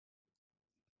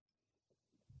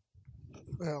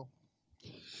Well,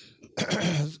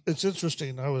 it's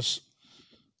interesting. I was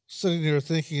sitting here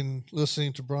thinking,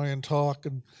 listening to Brian talk,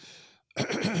 and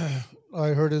I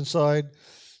heard inside,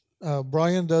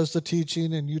 Brian does the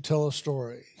teaching and you tell a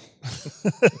story.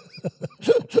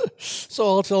 So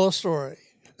I'll tell a story.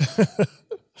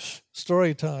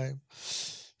 Story time.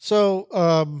 So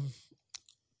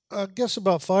I guess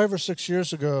about 5 or 6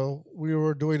 years ago, we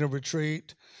were doing a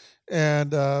retreat,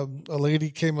 and a lady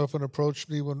came up and approached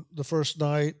me when the first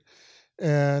night,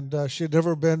 and she had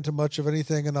never been to much of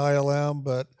anything in ILM,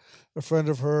 but a friend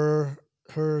of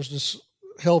hers just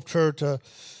helped her to,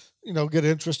 get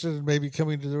interested in maybe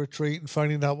coming to the retreat and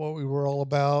finding out what we were all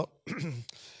about.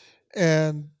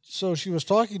 And so she was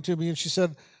talking to me, and she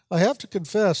said, "I have to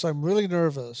confess, I'm really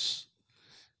nervous."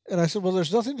 And I said, "Well,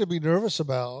 there's nothing to be nervous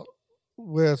about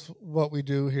with what we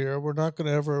do here. We're not going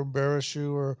to ever embarrass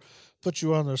you or put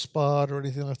you on the spot or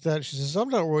anything like that." She says, "I'm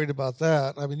not worried about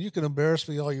that. I mean, you can embarrass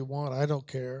me all you want. I don't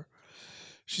care."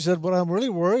 She said, "What I'm really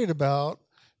worried about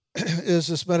is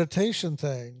this meditation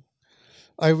thing.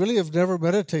 I really have never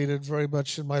meditated very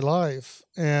much in my life,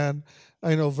 and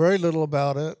I know very little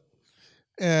about it.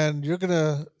 And you're going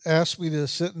to ask me to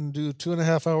sit and do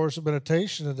 2.5 hours of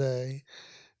meditation a day,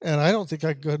 and I don't think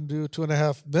I can do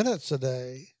 2.5 minutes a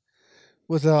day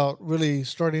without really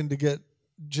starting to get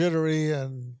jittery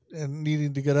and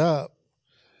needing to get up."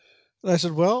 And I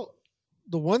said, "Well,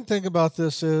 the one thing about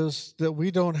this is that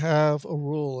we don't have a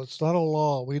rule. It's not a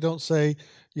law. We don't say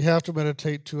you have to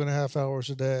meditate 2.5 hours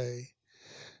a day.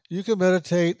 You can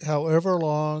meditate however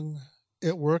long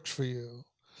it works for you.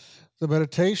 The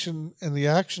meditation and the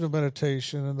action of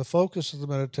meditation and the focus of the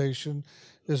meditation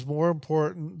is more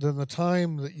important than the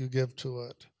time that you give to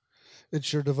it.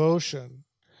 It's your devotion,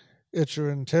 it's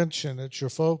your intention, it's your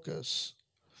focus.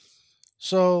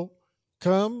 So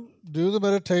come do the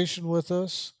meditation with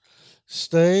us,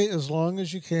 stay as long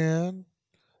as you can,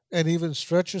 and even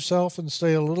stretch yourself and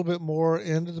stay a little bit more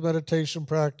into the meditation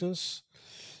practice.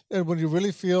 And when you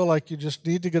really feel like you just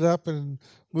need to get up and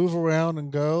move around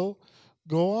and go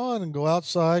on and go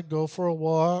outside, go for a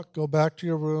walk, go back to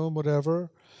your room, whatever,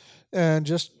 and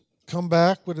just come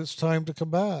back when it's time to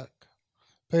come back.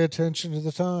 Pay attention to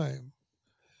the time."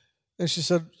 And she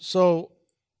said, "So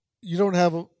you don't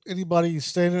have anybody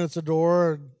standing at the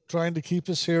door and trying to keep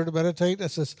us here to meditate?" I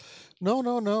says, "No,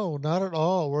 no, no, not at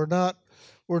all. We're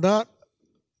not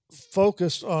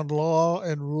focused on law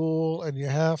and rule and you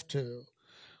have to.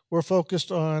 We're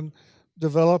focused on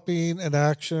developing an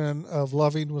action of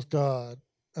loving with God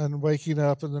and waking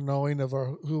up in the knowing of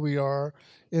who we are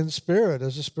in spirit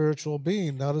as a spiritual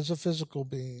being, not as a physical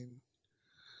being."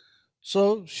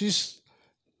 So she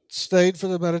stayed for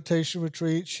the meditation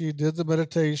retreat. She did the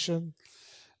meditation.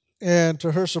 And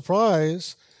to her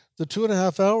surprise, the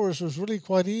 2.5 hours was really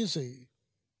quite easy.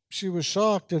 She was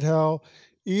shocked at how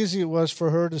easy it was for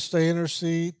her to stay in her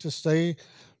seat, to stay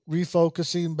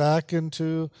refocusing back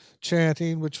into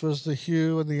chanting, which was the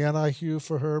hue and the anti-hue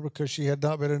for her because she had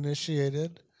not been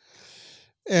initiated.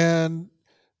 And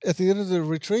at the end of the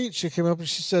retreat, she came up and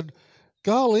she said,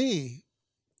 "Golly,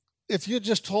 if you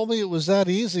just told me it was that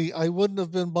easy, I wouldn't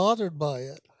have been bothered by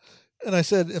it." And I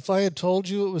said, "If I had told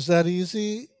you it was that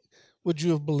easy, would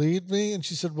you have believed me?" And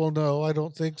she said, "Well, no, I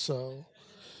don't think so."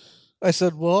 I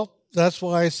said, "Well, that's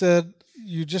why I said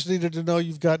you just needed to know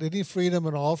you've got any freedom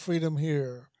and all freedom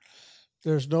here.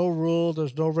 There's no rule,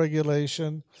 there's no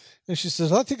regulation." And she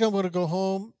says, "I think I'm going to go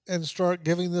home and start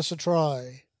giving this a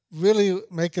try, really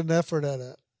make an effort at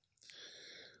it."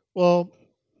 Well,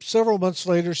 several months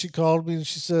later, she called me and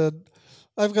she said,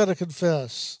 "I've got to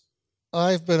confess,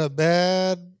 I've been a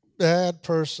bad, bad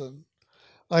person.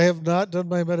 I have not done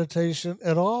my meditation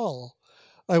at all.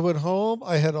 I went home,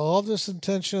 I had all this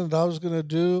intention that I was going to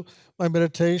do my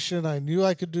meditation. I knew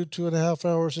I could do 2.5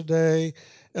 hours a day,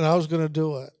 and I was going to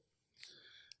do it."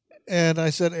 And I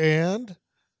said, "And?"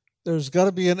 There's got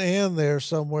to be an and there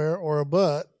somewhere or a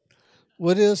but.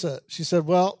 What is it? She said,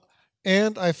 "Well,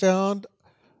 and I found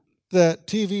that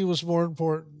TV was more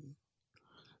important."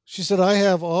 She said, "I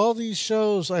have all these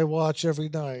shows I watch every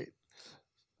night,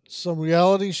 some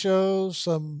reality shows,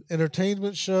 some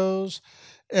entertainment shows,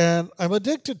 and I'm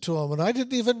addicted to them. And I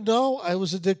didn't even know I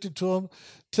was addicted to them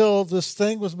till this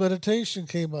thing with meditation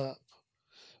came up.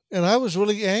 And I was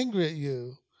really angry at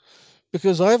you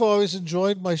because I've always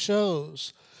enjoyed my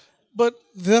shows. But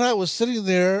then I was sitting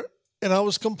there and I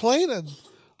was complaining.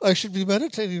 I should be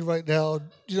meditating right now.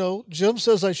 Jim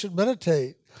says I should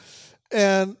meditate.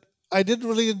 And I didn't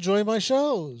really enjoy my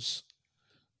shows.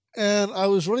 And I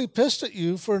was really pissed at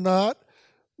you for not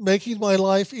making my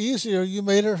life easier. You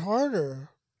made it harder."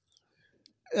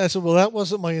 And I said, "Well, that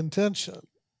wasn't my intention.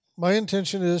 My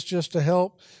intention is just to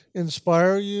help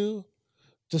inspire you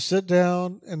to sit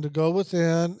down and to go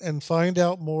within and find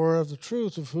out more of the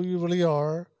truth of who you really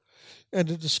are and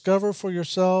to discover for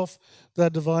yourself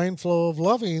that divine flow of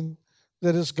loving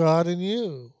that is God in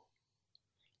you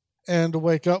and to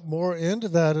wake up more into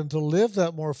that and to live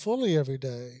that more fully every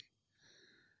day.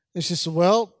 And she said,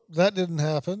 well, that didn't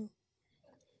happen.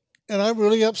 And I'm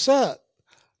really upset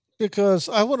because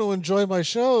I want to enjoy my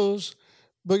shows,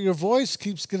 but your voice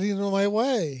keeps getting in my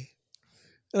way.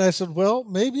 And I said, well,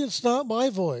 maybe it's not my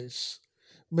voice.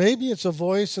 Maybe it's a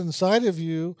voice inside of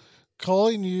you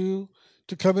calling you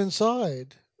to come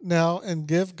inside now and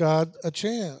give God a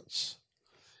chance.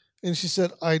 And she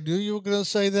said, I knew you were going to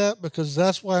say that because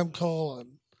that's why I'm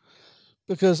calling.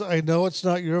 Because I know it's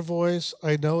not your voice.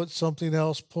 I know it's something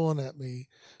else pulling at me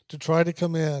to try to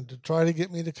come in, to try to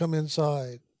get me to come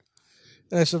inside.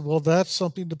 And I said, well, that's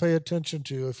something to pay attention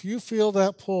to. If you feel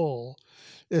that pull,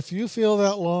 if you feel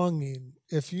that longing,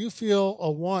 if you feel a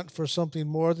want for something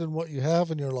more than what you have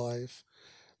in your life,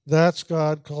 that's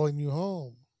God calling you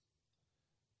home.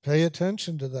 Pay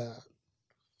attention to that.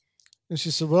 And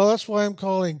she said, well, that's why I'm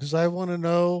calling, because I want to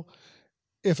know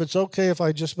if it's okay if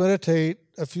I just meditate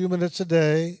a few minutes a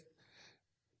day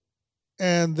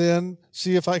and then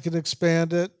see if I can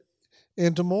expand it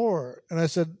into more. And I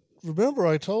said, remember,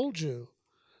 I told you,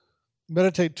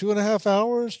 meditate 2.5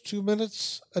 hours, 2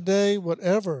 minutes a day,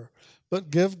 whatever, but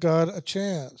give God a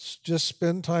chance. Just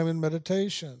spend time in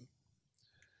meditation.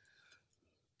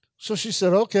 So she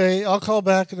said, okay, I'll call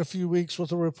back in a few weeks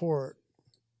with a report.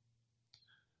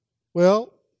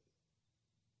 Well,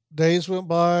 days went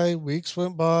by, weeks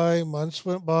went by, months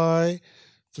went by,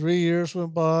 3 years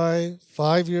went by,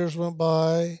 5 years went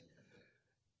by.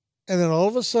 And then all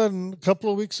of a sudden, a couple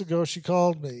of weeks ago, she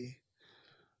called me.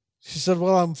 She said,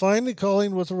 well, I'm finally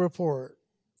calling with a report.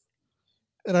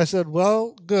 And I said,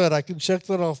 well, good, I can check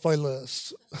that off my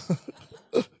list.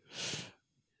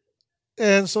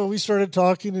 And so we started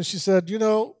talking, and she said,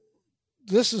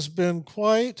 this has been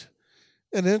quite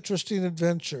an interesting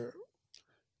adventure.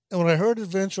 And when I heard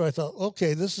adventure, I thought,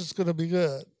 okay, this is going to be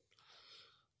good.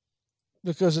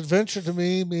 Because adventure to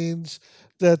me means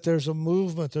that there's a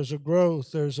movement, there's a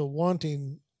growth, there's a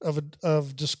wanting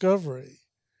of discovery.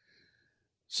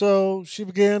 So she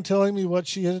began telling me what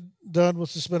she had done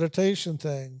with this meditation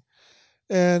thing.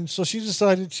 And so she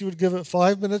decided she would give it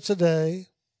 5 minutes a day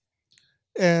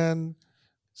and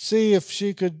see if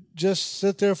she could just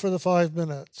sit there for the 5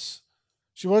 minutes.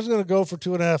 She wasn't going to go for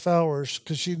 2.5 hours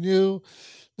because she knew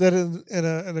that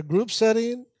in a group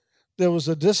setting, there was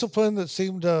a discipline that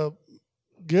seemed to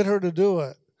get her to do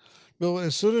it. But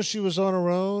as soon as she was on her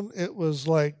own, it was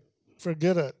like,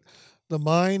 forget it. The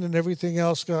mind and everything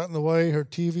else got in the way. Her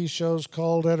TV shows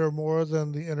called at her more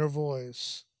than the inner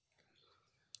voice.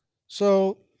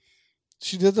 So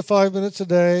she did the 5 minutes a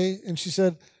day, and she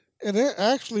said, and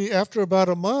actually, after about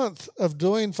a month of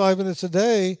doing 5 minutes a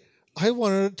day, I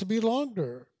wanted it to be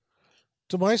longer.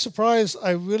 To my surprise,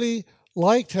 I really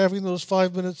liked having those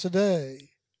 5 minutes a day.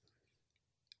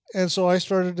 And so I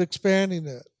started expanding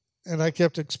it. And I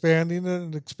kept expanding it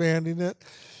and expanding it.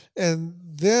 And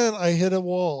then I hit a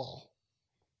wall.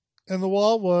 And the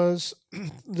wall was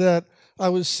that I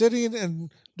was sitting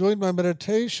and doing my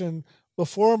meditation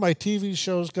before my TV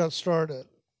shows got started.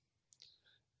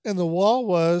 And the wall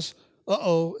was,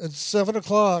 it's 7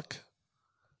 o'clock.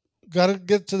 Got to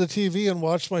get to the TV and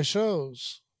watch my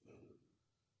shows.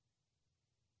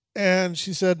 And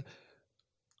she said,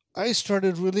 I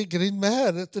started really getting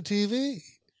mad at the TV.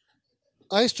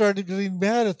 I started getting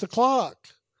mad at the clock.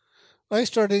 I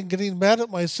started getting mad at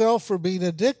myself for being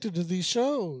addicted to these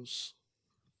shows.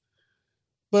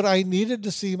 But I needed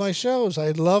to see my shows.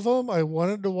 I love them. I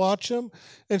wanted to watch them.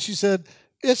 And she said,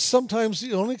 it's sometimes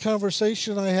the only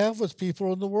conversation I have with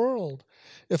people in the world.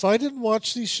 If I didn't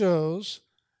watch these shows,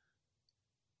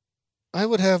 I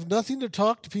would have nothing to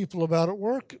talk to people about at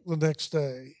work the next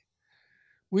day.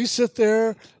 We sit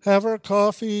there, have our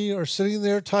coffee, or sitting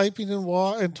there typing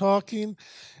and talking,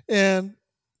 and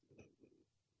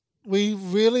we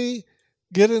really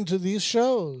get into these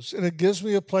shows, and it gives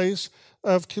me a place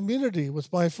of community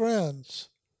with my friends.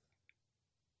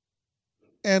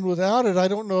 And without it, I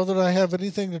don't know that I have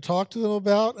anything to talk to them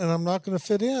about, and I'm not going to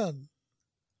fit in.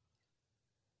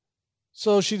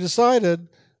 So she decided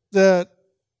that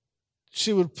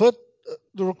she would put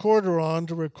the recorder on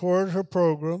to record her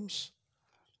programs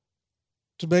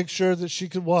to make sure that she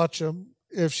could watch them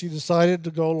if she decided to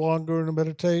go longer in a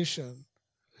meditation,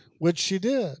 which she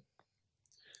did.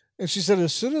 And she said,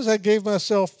 as soon as I gave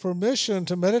myself permission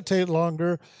to meditate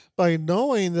longer by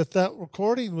knowing that that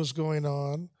recording was going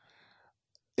on,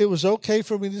 it was okay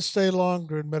for me to stay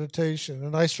longer in meditation.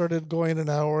 And I started going an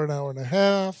hour and a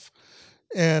half,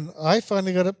 and I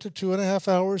finally got up to 2.5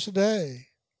 hours a day,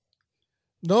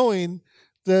 knowing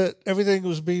that everything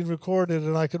was being recorded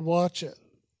and I could watch it.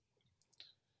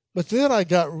 But then I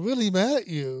got really mad at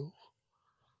you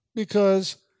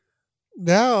because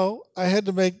now I had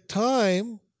to make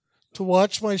time to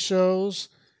watch my shows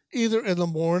either in the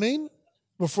morning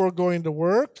before going to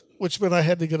work, which meant I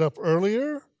had to get up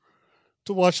earlier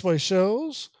to watch my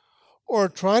shows, or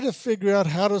try to figure out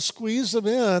how to squeeze them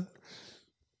in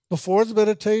before the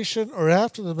meditation or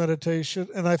after the meditation.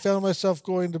 And I found myself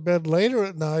going to bed later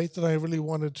at night than I really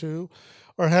wanted to,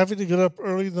 or having to get up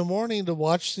early in the morning to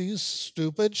watch these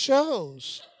stupid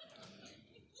shows.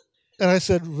 And I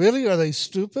said, "Really? Are they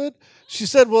stupid?" She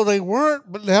said, "Well, they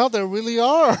weren't, but now they really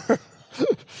are."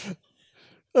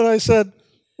 And I said,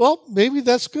 "Well, maybe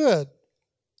that's good."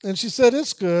 And she said,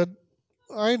 "It's good.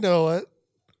 I know it."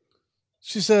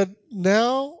 She said,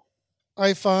 "Now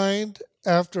I find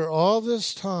after all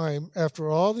this time, after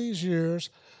all these years,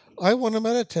 I want to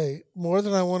meditate more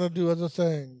than I want to do other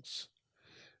things.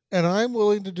 And I'm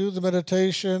willing to do the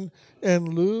meditation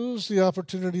and lose the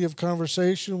opportunity of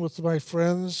conversation with my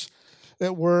friends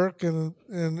at work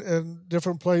and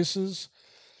different places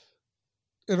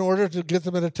in order to get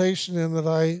the meditation in that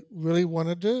I really want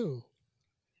to do."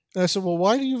 And I said, "Well,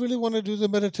 why do you really want to do the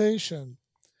meditation?"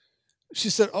 She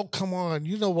said, "Oh, come on.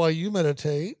 You know why you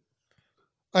meditate."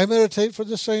 I meditate for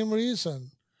the same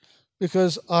reason,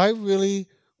 because I really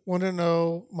want to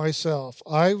know myself.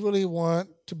 I really want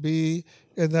to be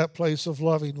in that place of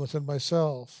loving within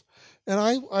myself. And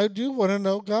I do want to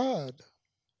know God.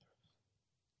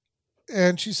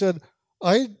 And she said,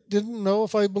 "I didn't know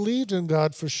if I believed in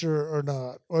God for sure or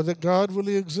not, or that God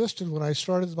really existed when I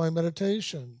started my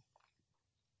meditation."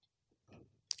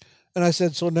 And I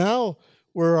said, "So now,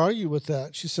 where are you with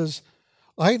that?" She says,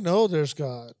 "I know there's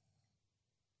God,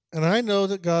 and I know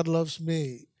that God loves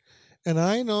me, and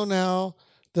I know now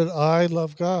that I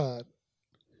love God.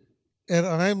 And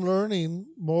I'm learning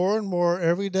more and more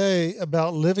every day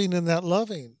about living in that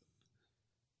loving."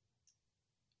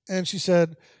 And she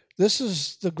said, "This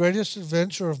is the greatest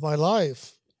adventure of my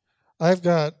life. I've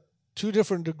got 2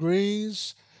 different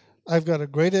degrees. I've got a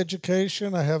great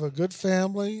education. I have a good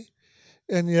family.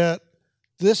 And yet,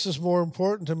 this is more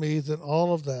important to me than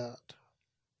all of that."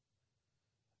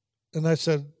 And I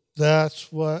said,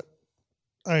 "That's what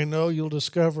I know you'll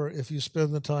discover if you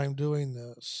spend the time doing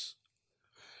this."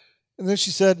 And then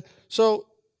she said, "So,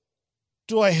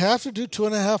 do I have to do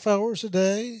 2.5 hours a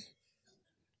day?"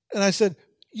 And I said,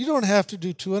 "You don't have to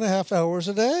do 2.5 hours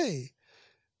a day.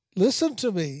 Listen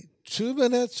to me. 2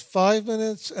 minutes, 5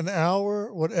 minutes, an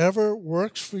hour, whatever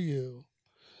works for you."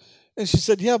 And she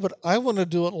said, "Yeah, but I want to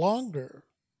do it longer."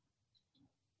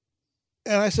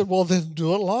 And I said, "Well, then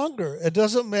do it longer. It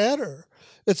doesn't matter.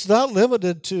 It's not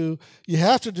limited to you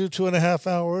have to do 2.5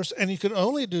 hours and you can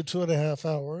only do 2.5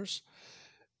 hours.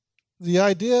 The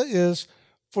idea is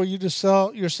for you to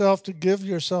sell yourself, to give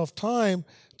yourself time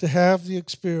to have the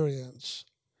experience.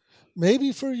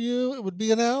 Maybe for you, it would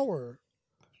be an hour.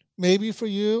 Maybe for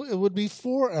you, it would be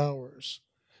 4 hours.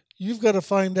 You've got to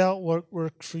find out what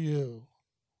works for you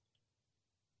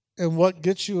and what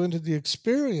gets you into the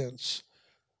experience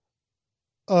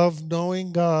of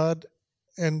knowing God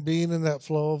and being in that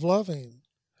flow of loving.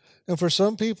 And for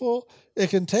some people,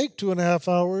 it can take 2.5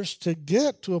 hours to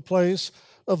get to a place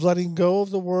of letting go of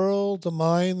the world, the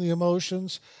mind, the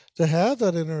emotions, to have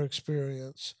that inner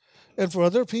experience. And for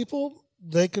other people,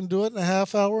 they can do it in a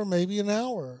half hour, maybe an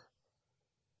hour.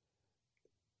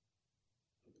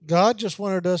 God just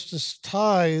wanted us to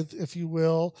tithe, if you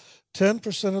will,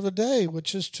 10% of the day,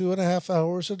 which is 2.5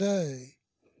 hours a day,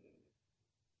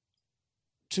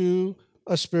 to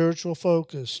a spiritual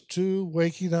focus, to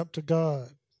waking up to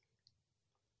God.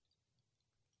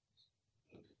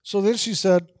 So then she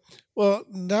said, "Well,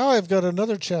 now I've got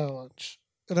another challenge."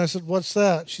 And I said, "What's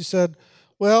that?" She said,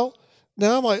 "Well,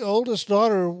 now my oldest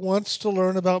daughter wants to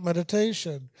learn about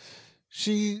meditation.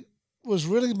 She was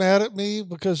really mad at me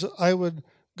because I would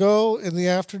go in the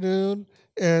afternoon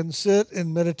and sit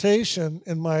in meditation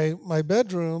in my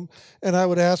bedroom, and I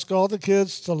would ask all the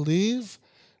kids to leave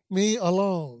me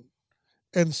alone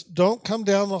and don't come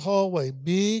down the hallway.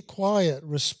 Be quiet.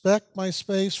 Respect my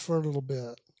space for a little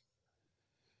bit."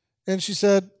 And she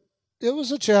said, it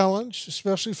was a challenge,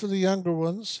 especially for the younger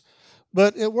ones,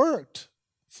 but it worked.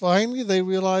 Finally, they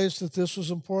realized that this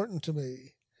was important to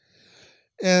me.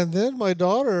 And then my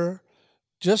daughter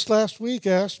just last week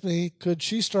asked me, could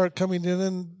she start coming in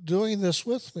and doing this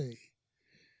with me?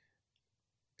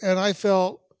 And I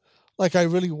felt like I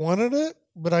really wanted it,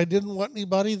 but I didn't want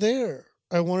anybody there.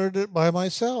 I wanted it by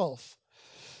myself.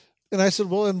 And I said,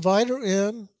 well, invite her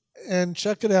in and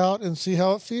check it out and see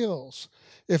how it feels.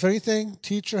 If anything,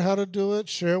 teach her how to do it,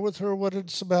 share with her what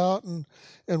it's about and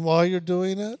why you're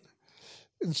doing it,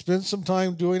 and spend some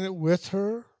time doing it with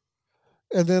her,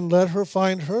 and then let her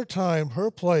find her time,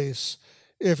 her place,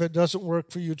 if it doesn't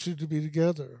work for you two to be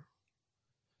together.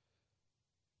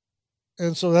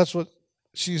 And so that's what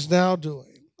she's now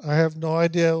doing. I have no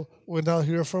idea when I'll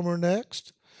hear from her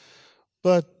next,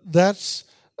 but that's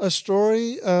a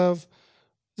story of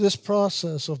this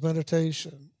process of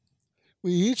meditation.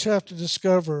 We each have to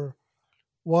discover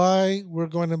why we're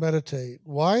going to meditate.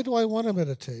 Why do I want to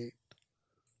meditate?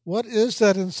 What is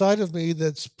that inside of me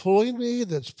that's pulling me,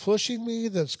 that's pushing me,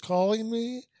 that's calling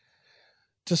me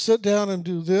to sit down and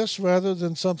do this rather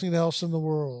than something else in the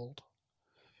world?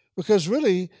 Because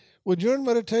really, when you're in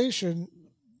meditation,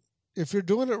 if you're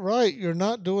doing it right, you're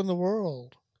not doing the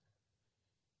world.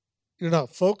 You're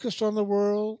not focused on the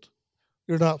world.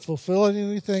 You're not fulfilling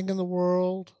anything in the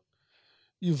world.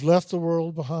 You've left the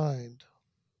world behind.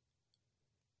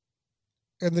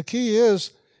 And the key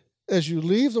is, as you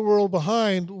leave the world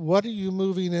behind, what are you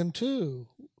moving into?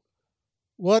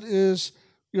 What is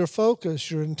your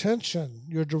focus, your intention,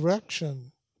 your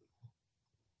direction?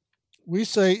 We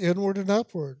say inward and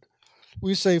upward.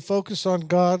 We say focus on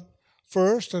God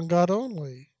first and God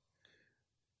only.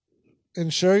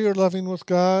 And share your loving with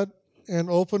God and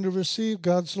open to receive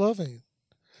God's loving.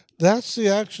 That's the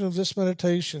action of this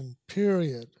meditation,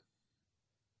 period.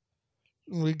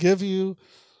 And we give you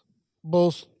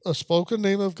both a spoken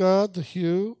name of God, the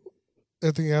Hu,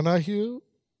 and the Anahyu,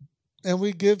 and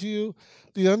we give you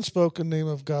the unspoken name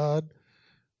of God,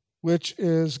 which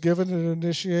is given in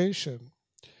initiation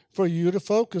for you to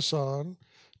focus on,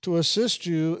 to assist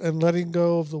you in letting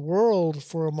go of the world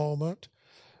for a moment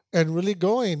and really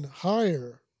going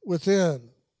higher within.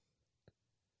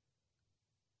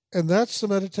 And that's the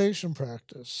meditation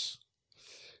practice.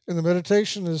 And the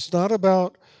meditation is not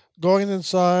about going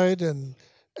inside and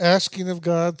asking of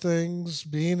God things,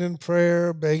 being in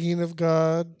prayer, begging of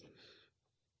God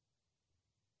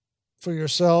for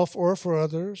yourself or for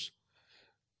others.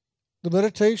 The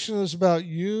meditation is about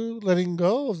you letting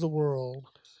go of the world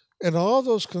and all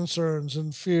those concerns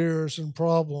and fears and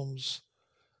problems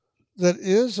that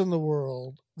is in the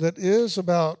world, that is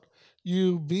about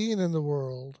you being in the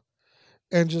world,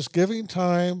 and just giving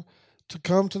time to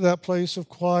come to that place of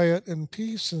quiet and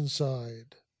peace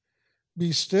inside.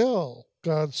 Be still,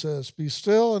 God says. Be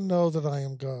still and know that I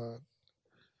am God.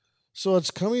 So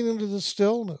it's coming into the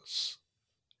stillness.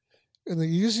 And the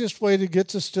easiest way to get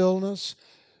to stillness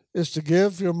is to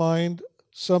give your mind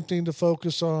something to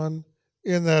focus on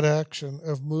in that action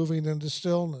of moving into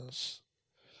stillness.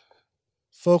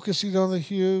 Focusing on the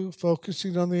Hu,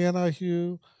 focusing on the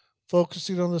Anahyu,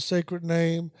 focusing on the sacred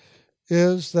name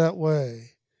is that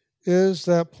way, is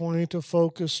that point of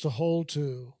focus to hold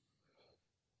to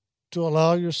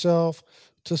allow yourself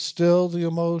to still the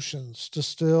emotions, to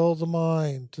still the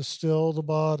mind, to still the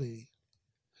body.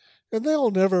 And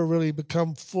they'll never really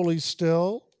become fully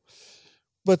still.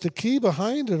 But the key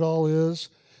behind it all is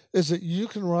that you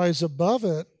can rise above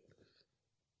it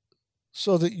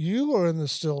so that you are in the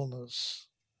stillness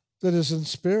that is in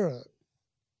spirit.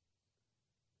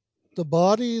 The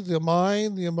body, the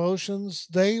mind, the emotions,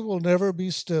 they will never be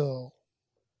still.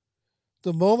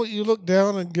 The moment you look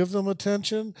down and give them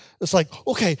attention, it's like,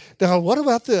 okay, now what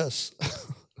about this?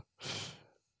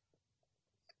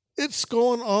 It's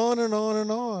going on and on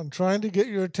and on, trying to get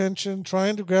your attention,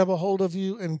 trying to grab a hold of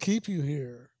you and keep you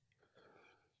here.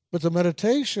 But the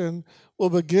meditation will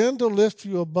begin to lift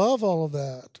you above all of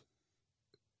that.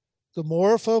 The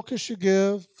more focus you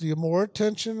give, the more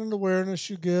attention and awareness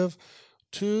you give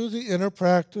to the inner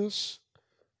practice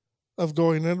of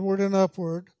going inward and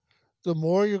upward, the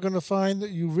more you're going to find that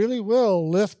you really will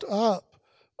lift up,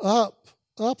 up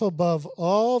above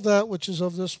all that which is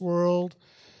of this world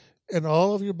and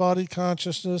all of your body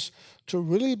consciousness to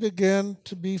really begin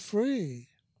to be free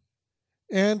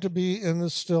and to be in the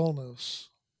stillness.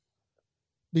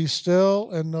 Be still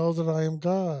and know that I am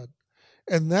God.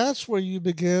 And that's where you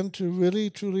begin to really,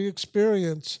 truly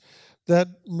experience that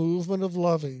movement of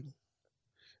loving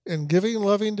and giving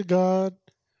loving to God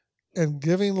and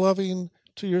giving loving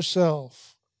to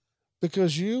yourself.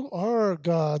 Because you are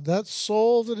God, that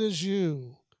soul that is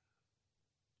you,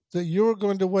 that you're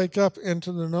going to wake up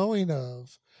into the knowing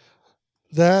of,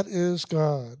 that is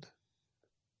God.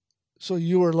 So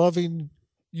you are loving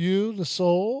you, the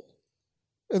soul,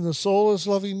 and the soul is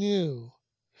loving you.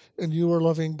 And you are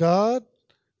loving God,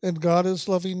 and God is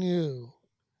loving you.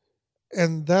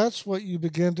 And that's what you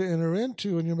begin to enter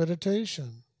into in your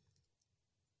meditation.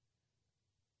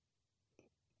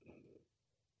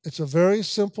 It's a very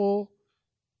simple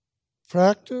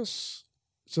practice,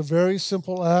 it's a very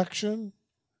simple action,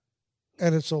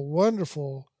 and it's a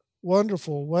wonderful,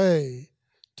 wonderful way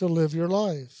to live your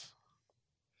life.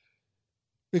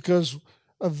 Because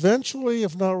eventually,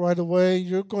 if not right away,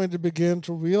 you're going to begin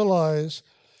to realize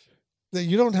that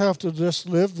you don't have to just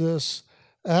live this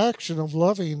action of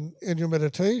loving in your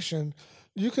meditation.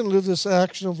 You can live this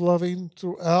action of loving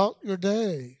throughout your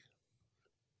day.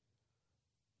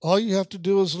 All you have to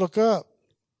do is look up.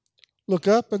 Look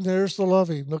up and there's the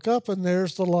loving. Look up and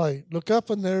there's the light. Look up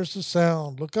and there's the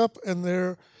sound. Look up and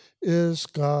there is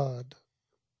God.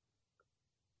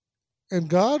 And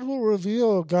God will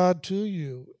reveal God to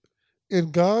you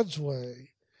in God's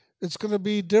way. It's going to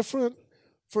be different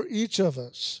for each of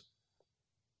us,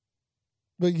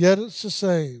 but yet it's the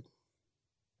same.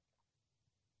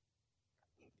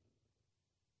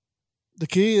 The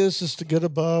key is to get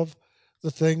above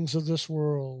the things of this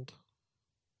world.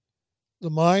 The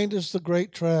mind is the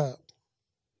great trap.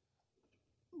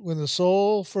 When the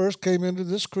soul first came into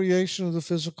this creation of the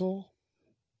physical,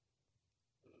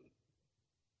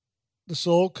 the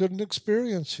soul couldn't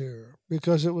experience here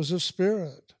because it was of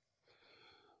spirit.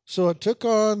 So it took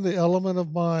on the element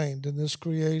of mind in this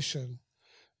creation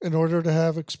in order to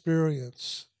have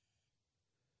experience.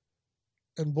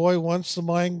 And boy, once the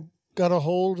mind got a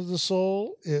hold of the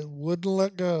soul, it wouldn't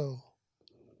let go.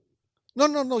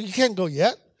 No, you can't go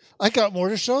yet. I got more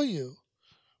to show you.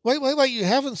 Wait, you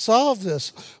haven't solved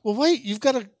this. Well, wait, you've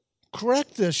got to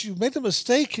correct this. You made a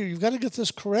mistake here. You've got to get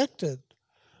this corrected.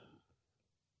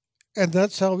 And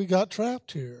that's how we got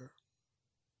trapped here.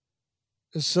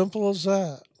 As simple as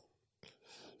that.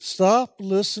 Stop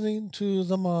listening to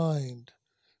the mind.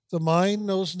 The mind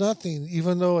knows nothing,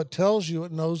 even though it tells you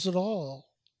it knows it all.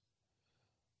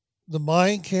 The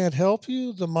mind can't help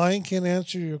you. The mind can't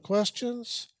answer your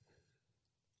questions.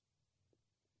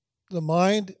 The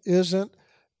mind isn't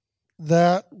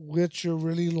that which you're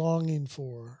really longing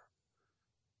for.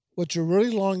 What you're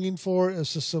really longing for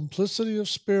is the simplicity of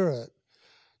spirit,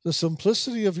 the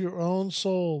simplicity of your own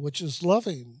soul, which is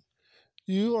loving.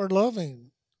 You are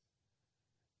loving.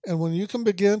 And when you can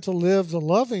begin to live the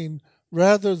loving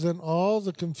rather than all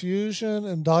the confusion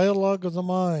and dialogue of the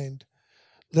mind,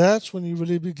 that's when you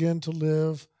really begin to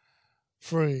live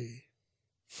free.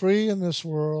 Free in this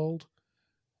world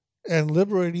and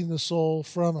liberating the soul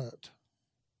from it.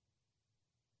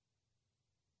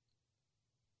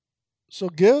 So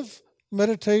give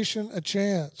meditation a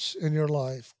chance in your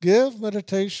life. Give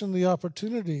meditation the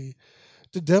opportunity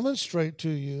to demonstrate to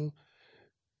you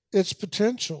its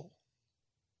potential,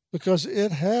 because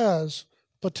it has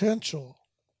potential.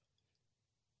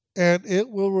 And it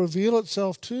will reveal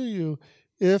itself to you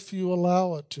if you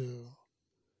allow it to.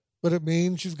 But it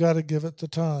means you've got to give it the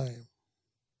time.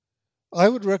 I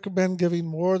would recommend giving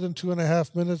more than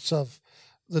 2.5 minutes of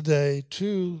the day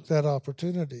to that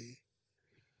opportunity.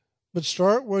 But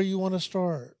start where you want to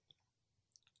start.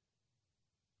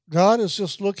 God is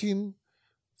just looking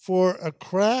for a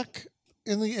crack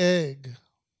in the egg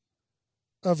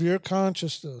of your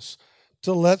consciousness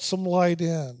to let some light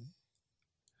in.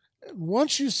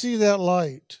 Once you see that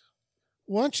light,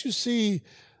 once you see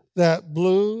that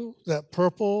blue, that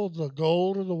purple, the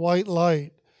gold, or the white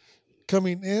light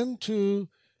coming into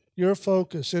your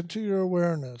focus, into your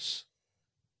awareness,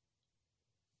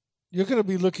 you're going to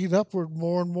be looking upward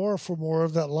more and more for more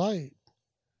of that light,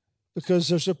 because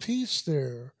there's a peace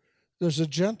there, there's a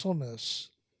gentleness,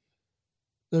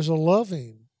 there's a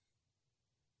loving,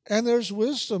 and there's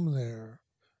wisdom there.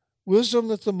 Wisdom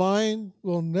that the mind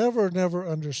will never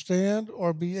understand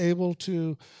or be able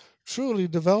to truly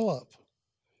develop.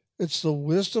 It's the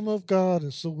wisdom of God.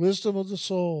 It's the wisdom of the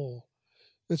soul.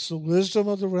 It's the wisdom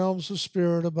of the realms of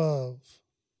spirit above.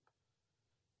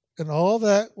 And all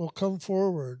that will come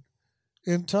forward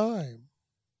in time.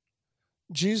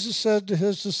 Jesus said to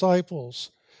his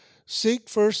disciples, "Seek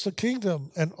first the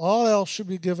kingdom, and all else should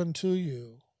be given to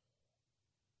you."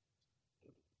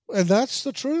 And that's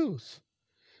the truth.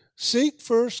 Seek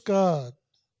first God.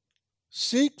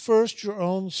 Seek first your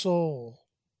own soul.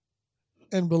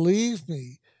 And believe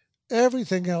me,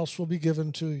 everything else will be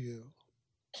given to you.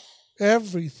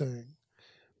 Everything.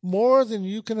 More than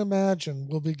you can imagine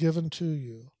will be given to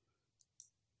you.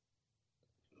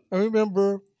 I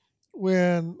remember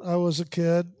when I was a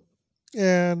kid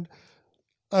and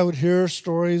I would hear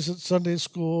stories at Sunday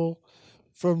school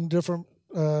from different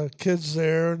kids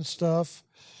there and stuff.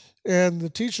 And the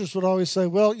teachers would always say,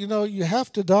 well, you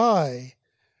have to die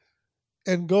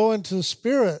and go into the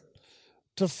spirit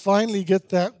to finally get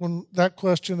that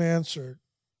question answered.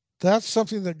 That's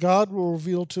something that God will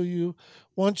reveal to you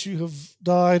once you have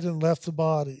died and left the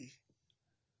body.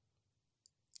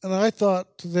 And I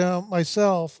thought to them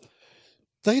myself,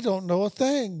 they don't know a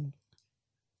thing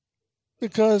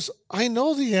because I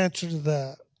know the answer to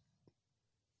that.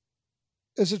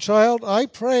 As a child, I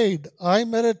prayed, I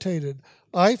meditated,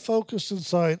 I focused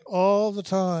inside all the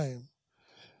time.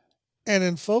 And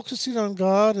in focusing on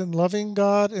God and loving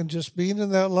God and just being in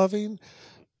that loving,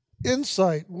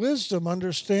 insight, wisdom,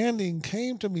 understanding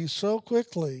came to me so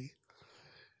quickly.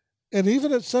 And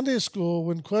even at Sunday school,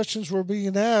 when questions were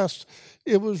being asked,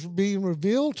 it was being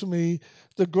revealed to me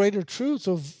the greater truth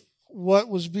of what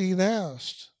was being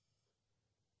asked.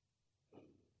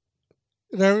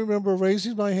 And I remember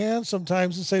raising my hand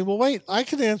sometimes and saying, well, wait, I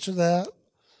can answer that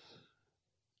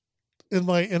in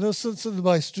my innocence and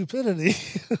my stupidity.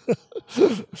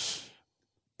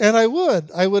 And I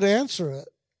would answer it.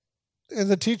 And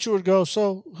the teacher would go,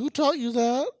 so who taught you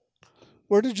that?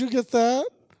 Where did you get that?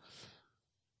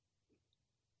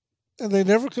 And they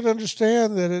never could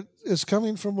understand that it is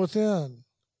coming from within.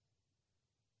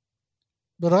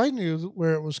 But I knew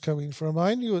where it was coming from.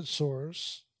 I knew its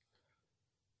source.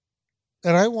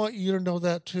 And I want you to know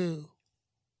that too.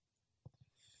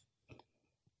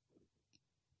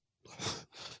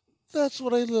 That's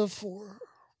what I live for.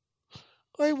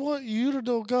 I want you to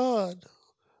know God.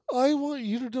 I want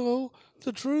you to know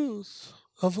the truth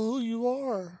of who you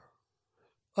are.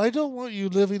 I don't want you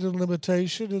living in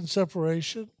limitation and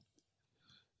separation.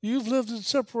 You've lived in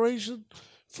separation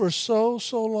for so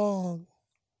long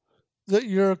that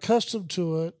you're accustomed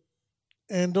to it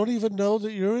and don't even know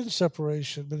that you're in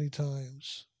separation many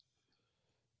times.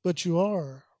 But you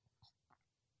are.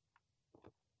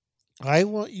 I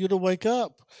want you to wake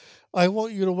up. I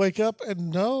want you to wake up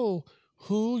and know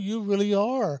who you really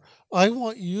are. I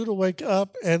want you to wake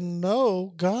up and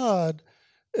know God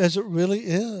as it really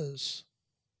is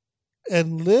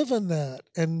and live in that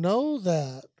and know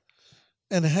that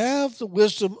and have the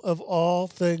wisdom of all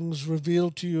things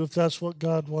revealed to you if that's what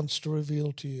God wants to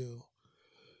reveal to you.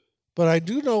 But I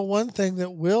do know one thing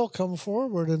that will come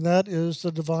forward, and that is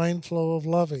the divine flow of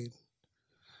loving.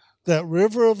 That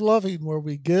river of loving where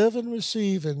we give and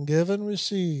receive and give and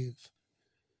receive.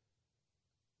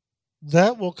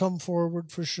 That will come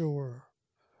forward for sure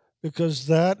because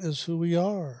that is who we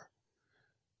are.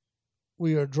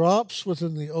 We are drops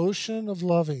within the ocean of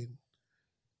loving.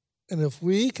 And if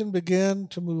we can begin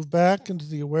to move back into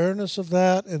the awareness of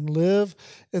that and live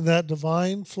in that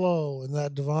divine flow, in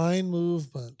that divine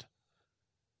movement,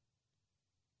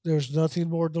 there's nothing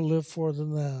more to live for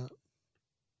than that.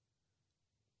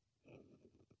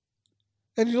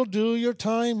 And you'll do your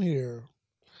time here.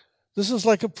 This is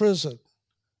like a prison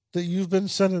that you've been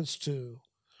sentenced to.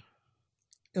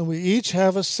 And we each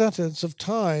have a sentence of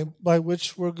time by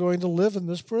which we're going to live in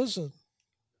this prison.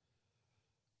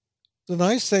 The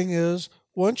nice thing is,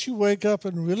 once you wake up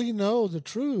and really know the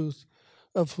truth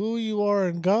of who you are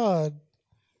in God,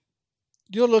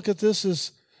 you'll look at this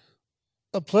as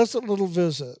a pleasant little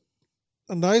visit,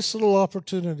 a nice little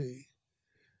opportunity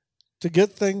to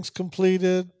get things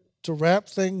completed, to wrap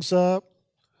things up,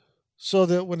 so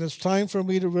that when it's time for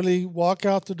me to really walk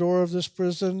out the door of this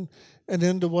prison and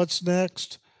into what's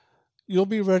next, you'll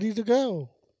be ready to go.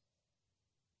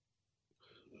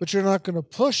 But you're not going to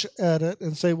push at it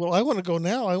and say, well, I want to go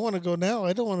now. I want to go now.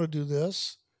 I don't want to do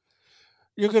this.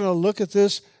 You're going to look at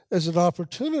this as an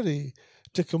opportunity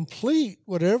to complete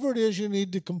whatever it is you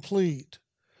need to complete.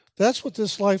 That's what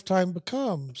this lifetime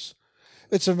becomes.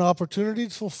 It's an opportunity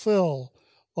to fulfill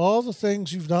all the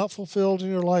things you've not fulfilled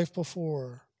in your life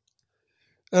before.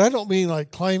 And I don't mean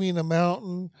like climbing a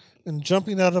mountain and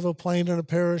jumping out of a plane in a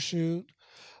parachute.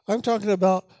 I'm talking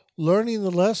about learning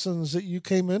the lessons that you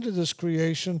came into this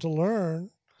creation to learn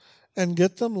and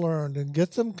get them learned and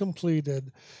get them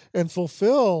completed and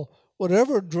fulfill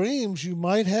whatever dreams you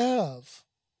might have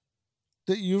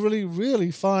that you really,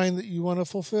 really find that you want to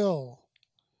fulfill.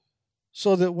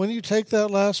 So that when you take that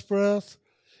last breath,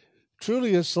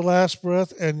 truly it's the last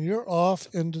breath and you're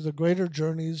off into the greater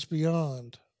journeys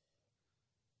beyond.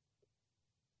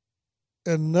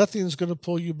 And nothing's going to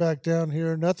pull you back down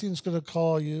here. Nothing's going to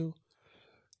call you.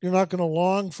 You're not going to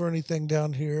long for anything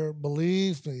down here.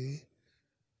 Believe me.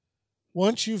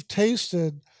 Once you've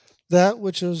tasted that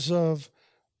which is of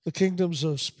the kingdoms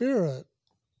of spirit,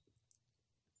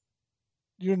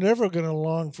 you're never going to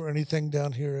long for anything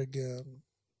down here again.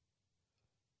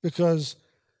 Because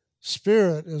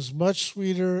spirit is much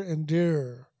sweeter and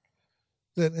dearer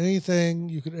than anything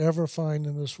you could ever find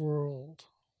in this world.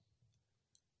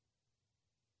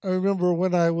 I remember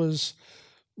when I was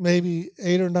maybe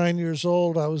 8 or 9 years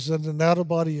old, I was in an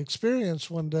out-of-body experience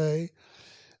one day,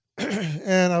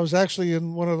 and I was actually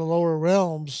in one of the lower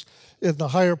realms in the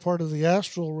higher part of the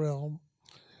astral realm.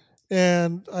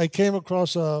 and I came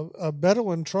across a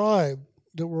Bedouin tribe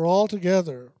that were all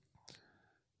together,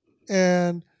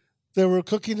 and they were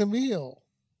cooking a meal.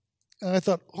 And I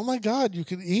thought, oh my God, you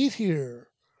can eat here.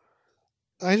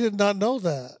 I did not know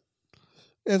that.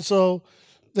 And so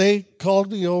they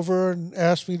called me over and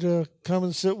asked me to come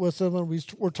and sit with them, and we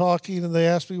were talking, and they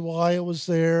asked me why I was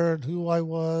there and who I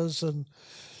was, and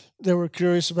they were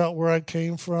curious about where I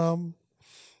came from.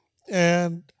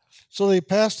 And so they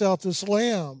passed out this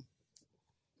lamb.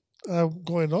 I'm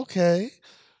going, okay.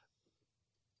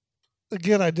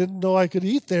 Again, I didn't know I could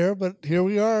eat there, but here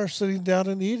we are sitting down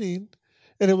and eating.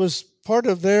 And it was part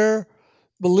of their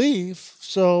belief.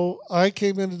 So I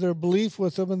came into their belief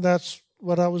with them, and that's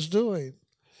what I was doing.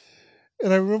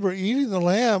 And I remember eating the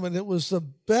lamb, and it was the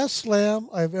best lamb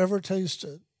I've ever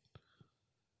tasted.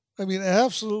 I mean,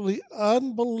 absolutely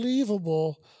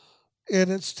unbelievable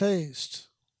in its taste.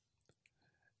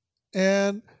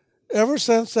 And ever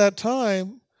since that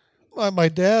time, my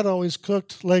dad always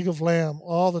cooked leg of lamb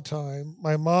all the time.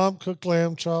 My mom cooked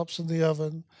lamb chops in the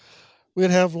oven.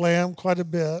 We'd have lamb quite a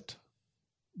bit,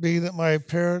 being that my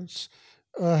parents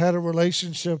had a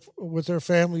relationship with their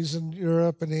families in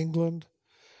Europe and England.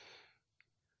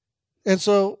 And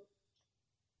so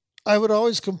I would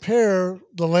always compare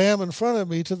the lamb in front of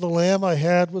me to the lamb I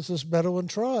had with this Bedouin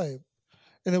tribe.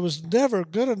 And it was never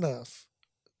good enough.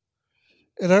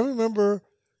 And I remember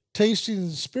tasting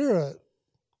in spirit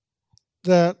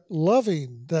that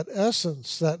loving, that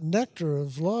essence, that nectar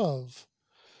of love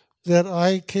that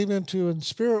I came into in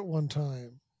spirit one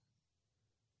time.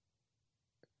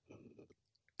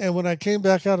 And when I came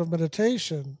back out of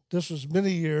meditation, this was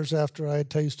many years after I had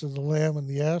tasted the lamb and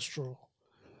the astral,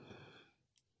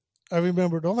 I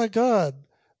remembered, oh my God,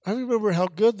 I remember how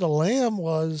good the lamb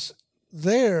was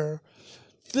there.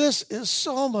 This is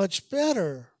so much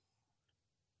better.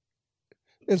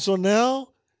 And so now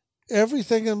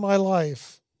everything in my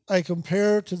life I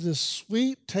compare to this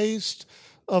sweet taste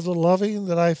of the loving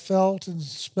that I felt and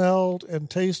smelled and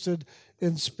tasted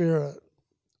in spirit.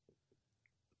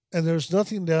 And there's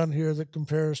nothing down here that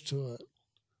compares to it.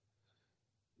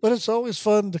 But it's always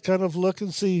fun to kind of look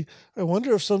and see, I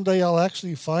wonder if someday I'll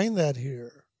actually find that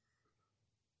here.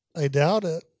 I doubt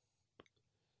it,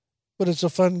 but it's a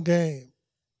fun game.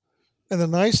 And the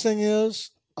nice thing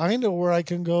is, I know where I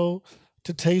can go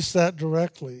to taste that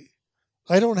directly.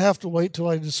 I don't have to wait till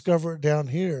I discover it down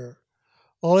here.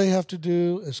 All I have to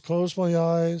do is close my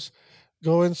eyes,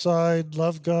 go inside,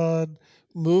 love God,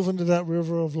 move into that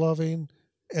river of loving,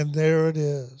 and there it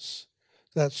is,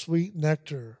 that sweet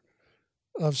nectar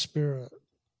of spirit.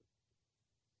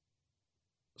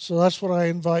 So that's what I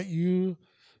invite you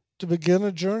to begin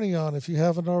a journey on if you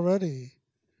haven't already.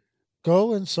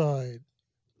 Go inside,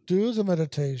 do the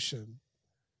meditation,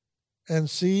 and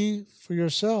see for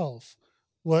yourself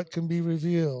what can be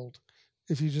revealed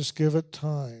if you just give it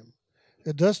time.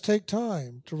 It does take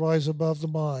time to rise above the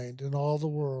mind in all the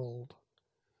world.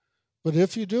 But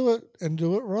if you do it and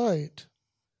do it right,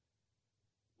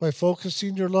 by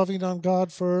focusing your loving on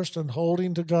God first and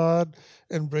holding to God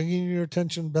and bringing your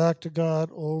attention back to God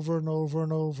over and over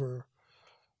and over,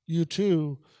 you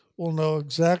too will know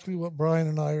exactly what Brian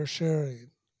and I are sharing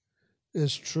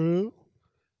is true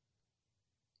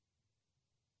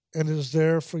and is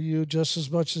there for you just as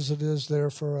much as it is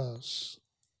there for us.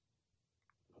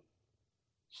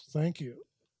 Thank you.